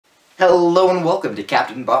Hello and welcome to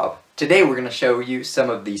Captain Bob. Today we're going to show you some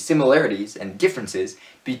of the similarities and differences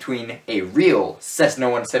between a real Cessna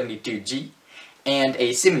 172G and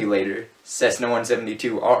a simulator Cessna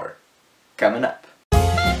 172R. Coming up.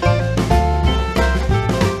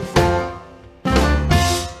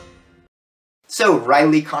 So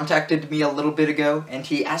Riley contacted me a little bit ago and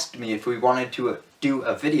he asked me if we wanted to do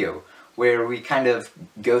a video where we kind of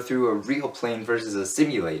go through a real plane versus a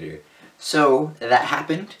simulator. So that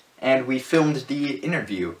happened, and we filmed the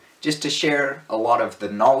interview just to share a lot of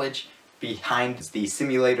the knowledge behind the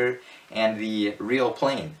simulator and the real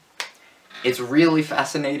plane. It's really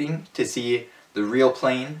fascinating to see the real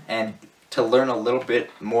plane and to learn a little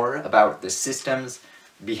bit more about the systems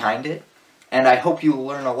behind it, and I hope you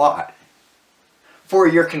learn a lot. For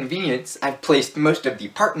your convenience, I've placed most of the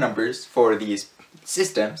part numbers for these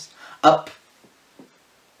systems up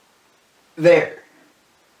there.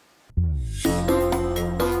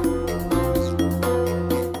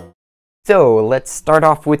 So let's start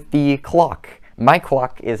off with the clock. My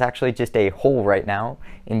clock is actually just a hole right now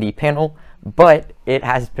in the panel, but it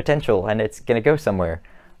has potential and it's gonna go somewhere.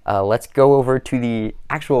 Let's go over to the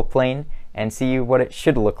actual plane and see what it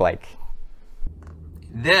should look like.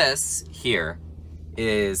 This here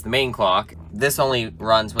is the main clock. This only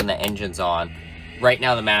runs when the engine's on. Right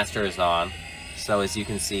now the master is on, so as you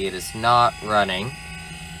can see it is not running.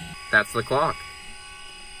 That's the clock.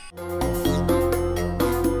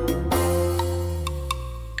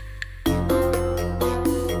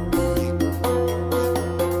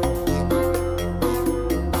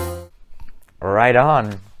 Right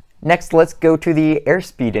on. Next, let's go to the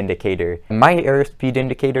airspeed indicator. My airspeed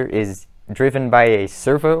indicator is driven by a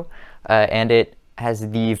servo, and it has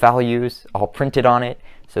the values all printed on it.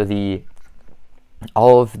 So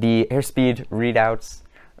all of the airspeed readouts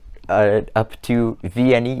up to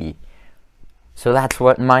VNE. So that's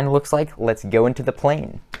what mine looks like. Let's go into the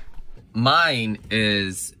plane. Mine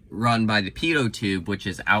is run by the pitot tube, which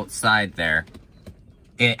is outside there.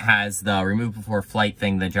 It has the remove before flight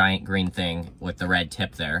thing, the giant green thing with the red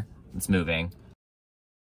tip there. It's moving.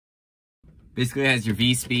 Basically it has your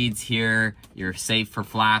V speeds here. You're safe for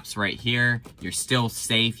flaps right here. You're still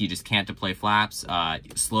safe, you just can't deploy flaps.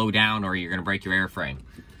 Slow down or you're gonna break your airframe.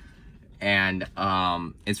 And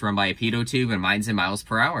it's run by a pitot tube and mine's in miles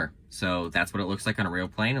per hour. So that's what it looks like on a real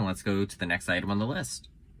plane, and let's go to the next item on the list.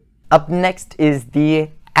 Up next is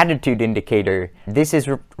the attitude indicator. This is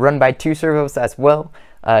run by two servos as well.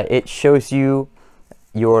 It shows you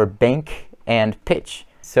your bank and pitch.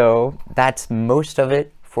 So that's most of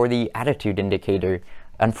it for the attitude indicator.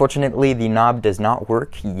 Unfortunately, the knob does not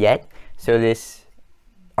work yet, so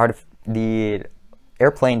the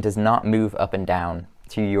airplane does not move up and down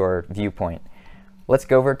to your viewpoint. Let's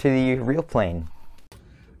go over to the real plane.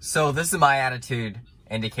 So this is my attitude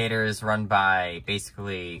indicator, is run by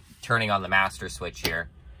basically turning on the master switch here.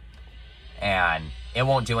 And it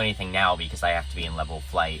won't do anything now because I have to be in level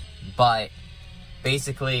flight. But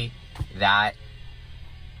basically that's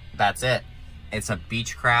it. It's a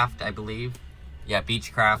Beechcraft, I believe. Yeah,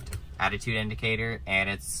 Beechcraft attitude indicator, and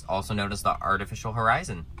it's also known as the artificial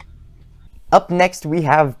horizon. Up next we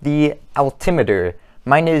have the altimeter.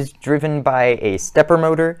 Mine is driven by a stepper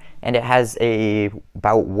motor, and it has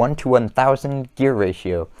about 1 to 1,000 gear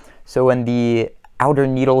ratio. So when the outer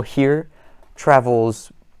needle here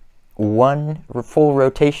travels one full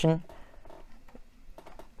rotation,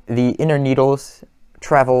 the inner needles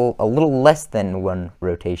travel a little less than one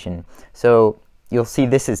rotation. So you'll see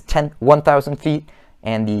this is 1,000 feet,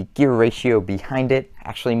 and the gear ratio behind it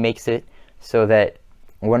actually makes it so that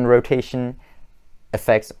one rotation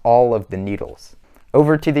affects all of the needles.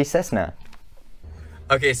 Over to the Cessna.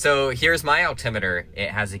 Okay, so here's my altimeter. It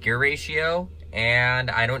has a gear ratio, and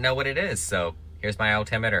I don't know what it is, so here's my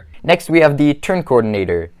altimeter. Next we have the turn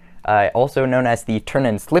coordinator, also known as the turn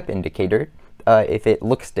and slip indicator, if it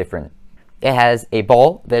looks different. It has a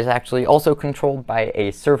ball that is actually also controlled by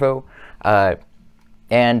a servo,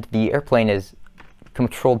 and the airplane is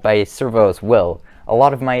controlled by a servo as well. A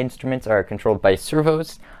lot of my instruments are controlled by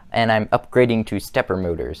servos, and I'm upgrading to stepper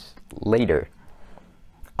motors later.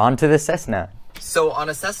 On to the Cessna. So on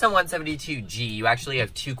a Cessna 172G, you actually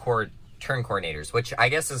have two turn coordinators, which I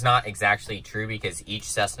guess is not exactly true because each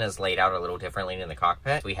Cessna is laid out a little differently in the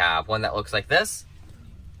cockpit. We have one that looks like this,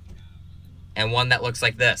 and one that looks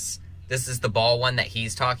like this. This is the ball one that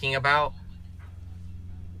he's talking about.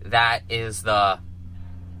 That is the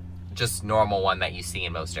just normal one that you see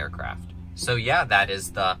in most aircraft. So yeah, that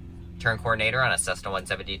is the turn coordinator on a Cessna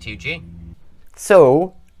 172G.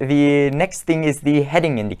 So the next thing is the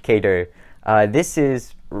heading indicator. This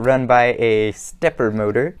is run by a stepper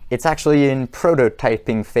motor. It's actually in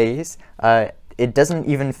prototyping phase. It doesn't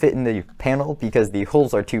even fit in the panel because the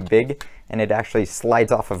holes are too big and it actually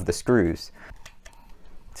slides off of the screws.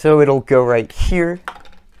 So it'll go right here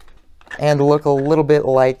and look a little bit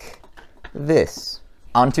like this.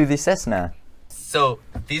 Onto the Cessna. So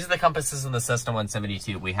these are the compasses in the Cessna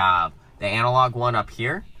 172. We have the analog one up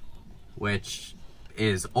here, which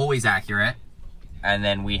is always accurate. And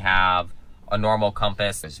then we have a normal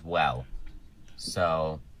compass as well.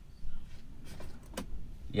 So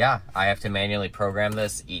yeah, I have to manually program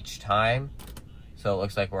this each time. So it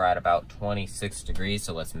looks like we're at about 26 degrees.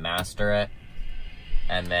 So let's master it.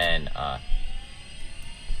 And then,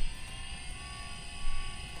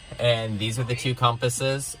 and these are the two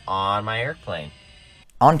compasses on my airplane.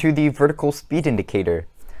 Onto the vertical speed indicator.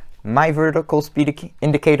 My vertical speed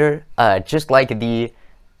indicator, just like the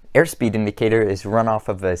airspeed indicator, is run off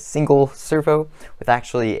of a single servo with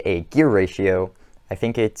actually a gear ratio. I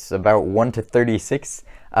think it's about 1 to 36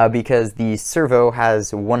 because the servo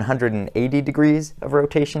has 180 degrees of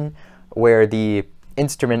rotation, where the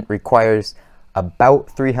instrument requires about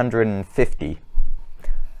 350.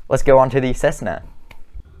 Let's go on to the Cessna.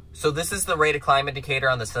 So this is the rate of climb indicator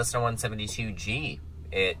on the Cessna 172G.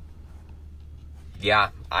 Yeah,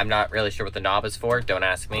 I'm not really sure what the knob is for, don't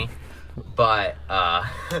ask me. But,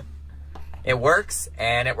 it works,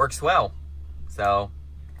 and it works well. So,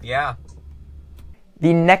 yeah.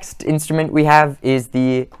 The next instrument we have is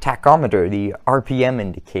the tachometer, the RPM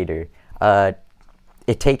indicator.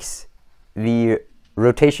 It takes the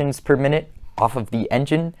rotations per minute off of the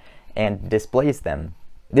engine and displays them.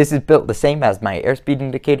 This is built the same as my airspeed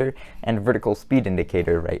indicator and vertical speed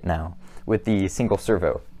indicator right now, with the single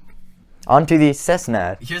servo. Onto the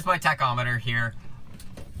Cessna. Here's my tachometer here.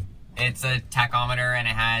 It's a tachometer and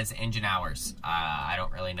it has engine hours. I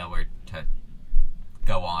don't really know where to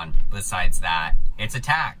go on besides that. It's a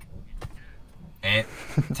tack. It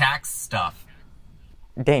tacks stuff.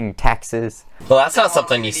 Dang taxes. Well, that's not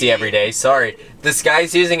something you see every day, sorry. This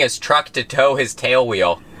guy's using his truck to tow his tail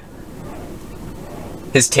wheel.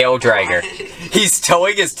 His tail dragger. He's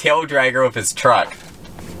towing his tail dragger with his truck.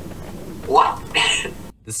 What?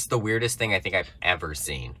 This is the weirdest thing I think I've ever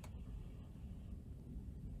seen.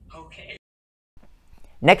 Okay.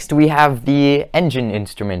 Next we have the engine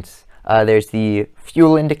instruments. There's the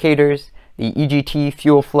fuel indicators, the EGT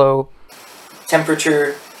fuel flow,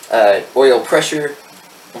 temperature, oil pressure,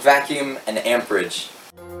 vacuum, and amperage.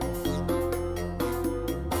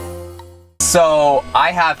 So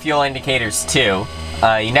I have fuel indicators too.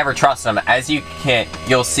 You never trust them. As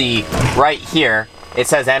you'll see right here, it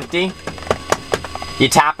says empty. You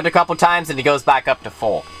tap it a couple times and it goes back up to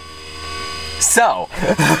full. So,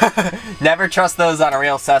 never trust those on a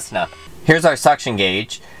real Cessna. Here's our suction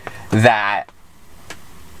gauge that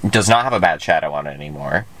does not have a bad shadow on it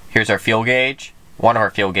anymore. Here's our fuel gauge, one of our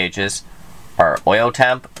fuel gauges, our oil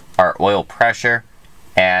temp, our oil pressure,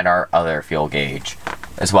 and our other fuel gauge,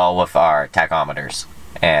 as well with our tachometers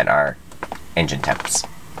and our engine temps.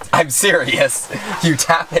 I'm serious. You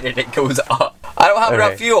tap it and it goes up. I don't have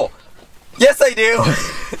enough fuel. Yes, I do.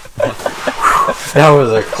 That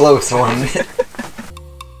was a close one.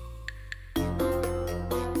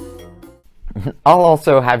 I'll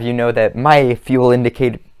also have you know that my fuel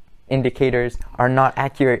indicators are not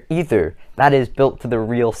accurate either. That is built to the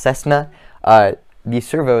real Cessna. These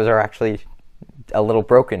servos are actually a little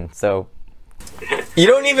broken, so... You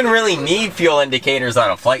don't even really need fuel indicators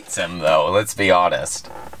on a flight sim, though, let's be honest.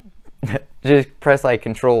 Just press like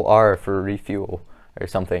Control R for refuel or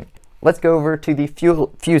something. Let's go over to the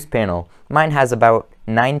fuse panel. Mine has about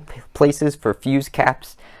 9 places for fuse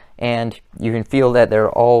caps, and you can feel that they're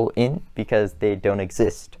all in because they don't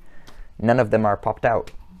exist. None of them are popped out.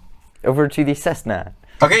 Over to the Cessna.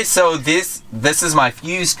 Okay, so this is my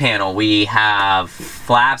fuse panel. We have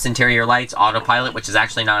flaps, interior lights, autopilot, which is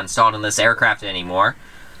actually not installed in this aircraft anymore.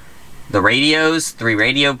 The radios, 3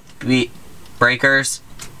 radio breakers,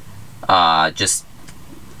 just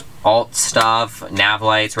alt stuff, nav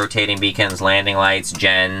lights, rotating beacons, landing lights,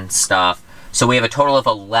 gen stuff. So we have a total of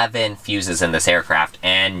 11 fuses in this aircraft,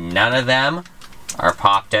 and none of them are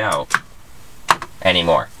popped out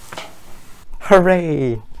anymore.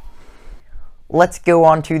 Hooray! Let's go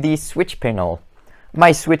on to the switch panel.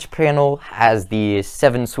 My switch panel has the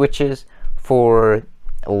 7 switches for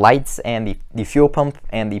lights and the fuel pump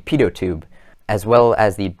and the pitot tube, as well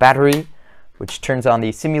as the battery, which turns on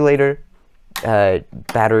the simulator,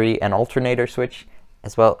 battery and alternator switch,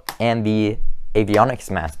 as well, and the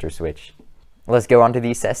avionics master switch. Let's go on to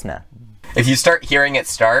the Cessna. If you start hearing it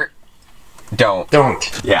start, don't.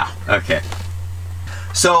 Don't. Yeah, okay.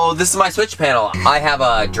 So this is my switch panel. I have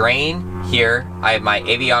a drain here. I have my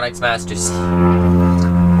avionics master.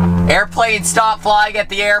 Airplane, stop flying at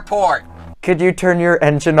the airport. Could you turn your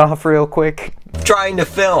engine off real quick? I'm trying to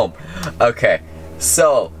film. Okay,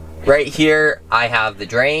 so right here I have the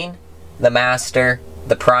drain, the master,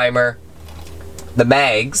 the primer, the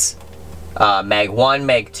mags, mag 1,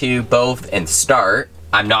 mag 2, both, and start.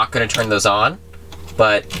 I'm not gonna turn those on,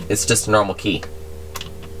 but it's just a normal key.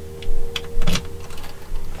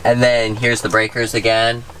 And then here's the breakers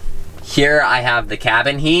again. Here I have the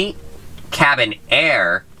cabin heat, cabin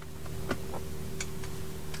air,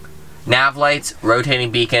 nav lights, rotating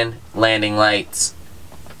beacon, landing lights,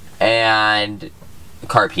 and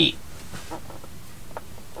carb heat.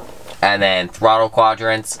 And then throttle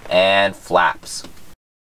quadrants and flaps.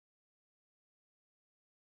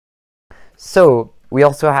 So, we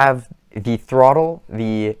also have the throttle,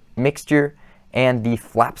 the mixture, and the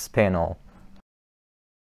flaps panel.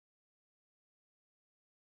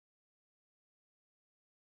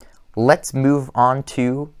 Let's move on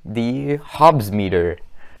to the Hobbs meter.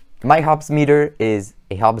 My Hobbs meter is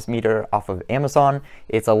a Hobbs meter off of Amazon.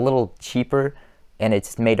 It's a little cheaper and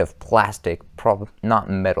it's made of plastic, not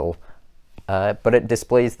metal, but it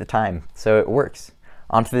displays the time, so it works.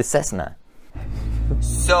 Onto the Cessna.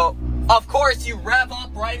 So, of course, you rev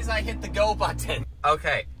up right as I hit the go button.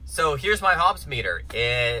 Okay, so here's my Hobbs meter.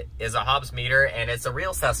 It is a Hobbs meter and it's a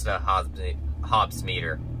real Cessna Hobbs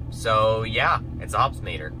meter. So yeah, it's a Hobbs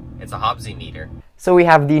meter. It's a Hobbsy meter. So we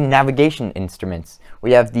have the navigation instruments.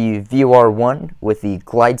 We have the VOR1 with the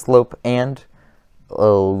glide slope and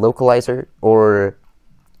localizer or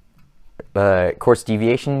course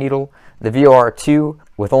deviation needle. The VOR2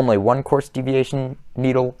 with only one course deviation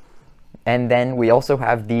needle. And then we also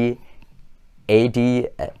have the ADF.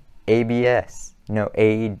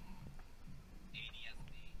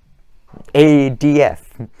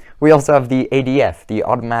 We also have the ADF, the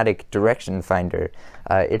automatic direction finder.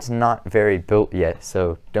 It's not very built yet,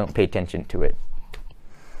 so don't pay attention to it.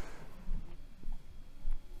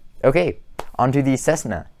 Okay, onto the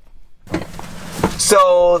Cessna.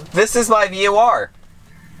 So this is my VOR.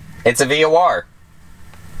 It's a VOR.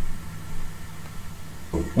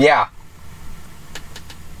 Yeah.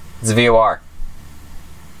 It's a VOR.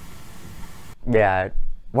 Yeah,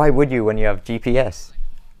 why would you when you have GPS?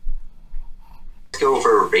 Let's go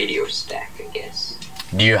for a radio stack, I guess.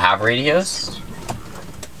 Do you have radios?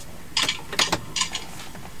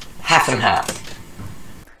 Half and half.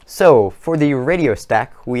 So, for the radio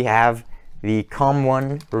stack, we have the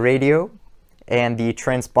COM1 radio and the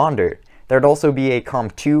transponder. There'd also be a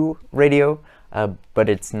COM2 radio, but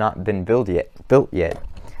it's not been built yet.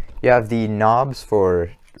 You have the knobs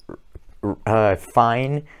for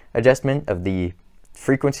fine adjustment of the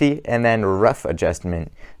frequency, and then rough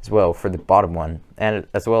adjustment as well for the bottom one, and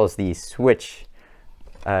as well as the switch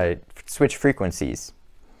frequencies.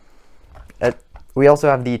 We also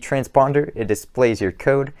have the transponder. It displays your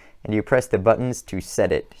code, and you press the buttons to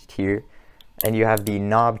set it here, and you have the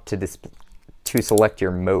knob to select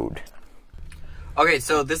your mode. Okay,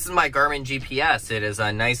 so this is my Garmin GPS. It is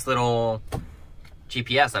a nice little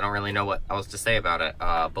GPS. I don't really know what else to say about it.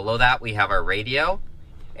 Below that, we have our radio.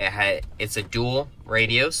 It's a dual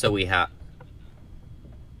radio, so we have...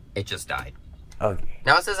 It just died. Okay.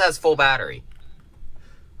 Now it says it has full battery.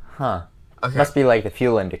 Huh. Okay. Must be like the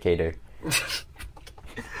fuel indicator.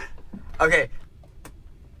 Okay.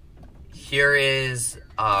 Here is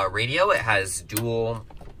radio. It has dual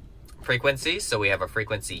frequencies. So we have a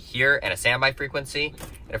frequency here and a standby frequency,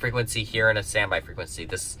 and a frequency here and a standby frequency.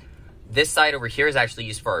 This side over here is actually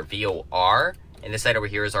used for our VOR, and this side over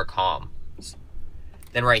here is our COM.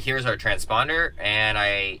 Then right here is our transponder, and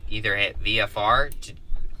I either hit VFR to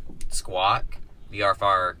squawk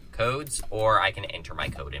VFR codes, or I can enter my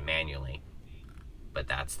code in manually. But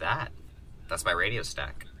that's that. That's my radio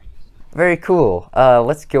stack. Very cool.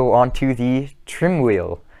 Let's go on to the trim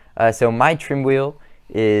wheel. So my trim wheel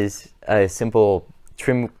is a simple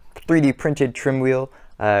 3D printed trim wheel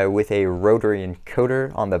with a rotary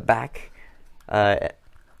encoder on the back.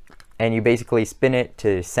 And you basically spin it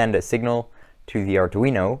to send a signal to the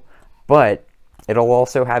Arduino, but it'll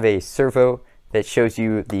also have a servo that shows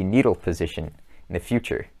you the needle position in the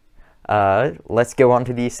future. Let's go on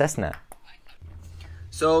to the Cessna.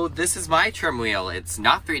 So this is my trim wheel. It's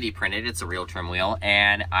not 3D printed, it's a real trim wheel,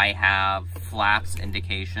 and I have flaps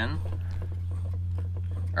indication.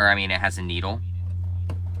 Or I mean, it has a needle.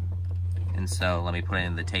 And so let me put it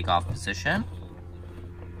in the takeoff position.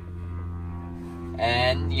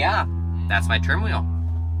 And yeah, that's my trim wheel.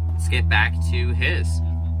 Let's get back to his.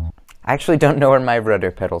 I actually don't know where my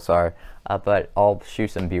rudder pedals are, but I'll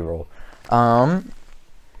shoot some B-roll.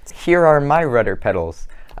 Here are my rudder pedals.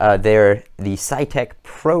 They're the Cytec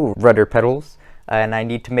Pro rudder pedals, and I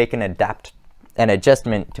need to make an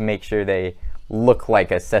adjustment to make sure they look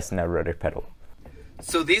like a Cessna rudder pedal.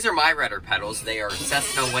 So these are my rudder pedals. They are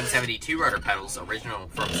Cessna 172 rudder pedals, original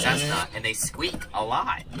from Cessna, and they squeak a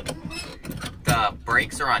lot. The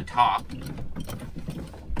brakes are on top.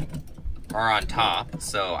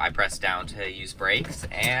 So I press down to use brakes,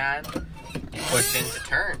 and you push in to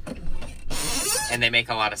turn. And they make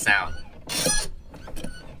a lot of sound.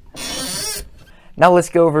 Now let's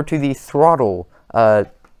go over to the throttle.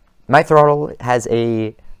 My throttle has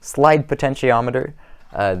a slide potentiometer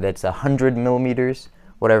that's 100 millimeters,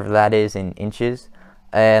 whatever that is in inches,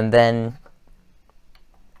 and then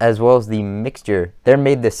as well as the mixture. They're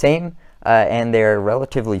made the same, and they're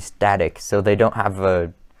relatively static, so they don't have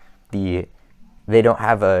a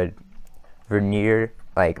vernier,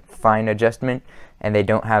 like, fine adjustment, and they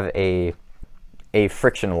don't have a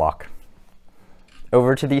friction lock.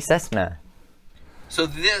 Over to the Cessna. So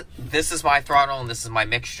this is my throttle, and this is my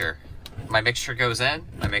mixture. My mixture goes in,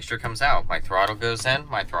 my mixture comes out. My throttle goes in,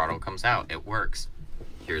 my throttle comes out. It works.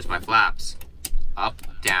 Here's my flaps. Up,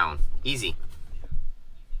 down, easy.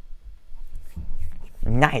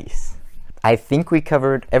 Nice. I think we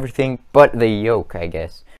covered everything but the yoke, I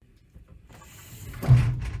guess.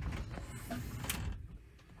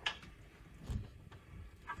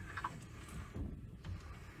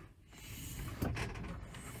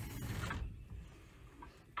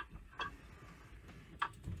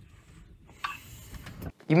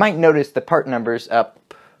 You might notice the part numbers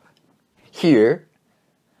up here,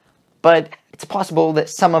 but it's possible that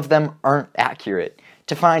some of them aren't accurate.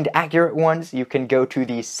 To find accurate ones, you can go to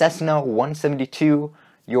the Cessna 172,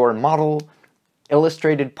 your model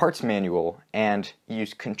illustrated parts manual, and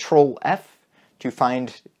use Control F to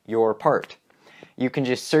find your part. You can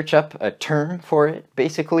just search up a term for it,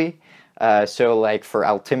 basically. So like for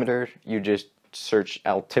altimeter, you just search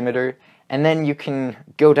altimeter, and then you can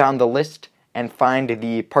go down the list and find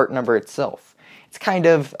the part number itself. It's kind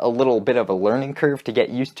of a little bit of a learning curve to get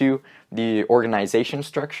used to the organization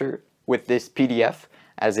structure with this PDF,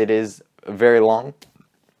 as it is very long.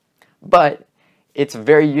 But it's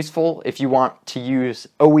very useful if you want to use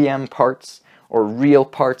OEM parts or real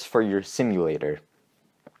parts for your simulator.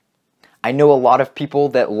 I know a lot of people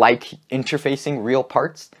that like interfacing real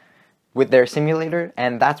parts with their simulator,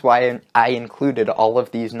 and that's why I included all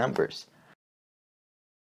of these numbers.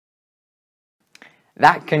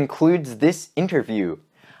 That concludes this interview.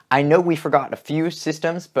 I know we forgot a few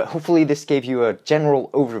systems, but hopefully this gave you a general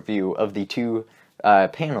overview of the two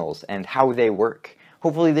panels and how they work.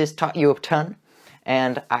 Hopefully this taught you a ton,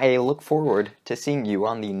 and I look forward to seeing you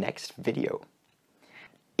on the next video.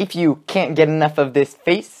 If you can't get enough of this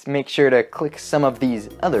face, make sure to click some of these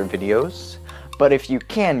other videos. But if you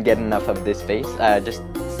can get enough of this face, just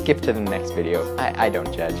skip to the next video. I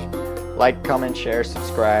don't judge. Like, comment, share,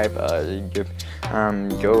 subscribe, go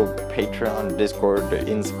Patreon, Discord,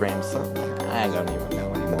 Instagram, something. I don't even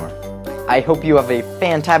know anymore. I hope you have a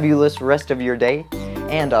fantabulous rest of your day,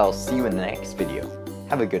 and I'll see you in the next video.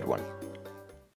 Have a good one.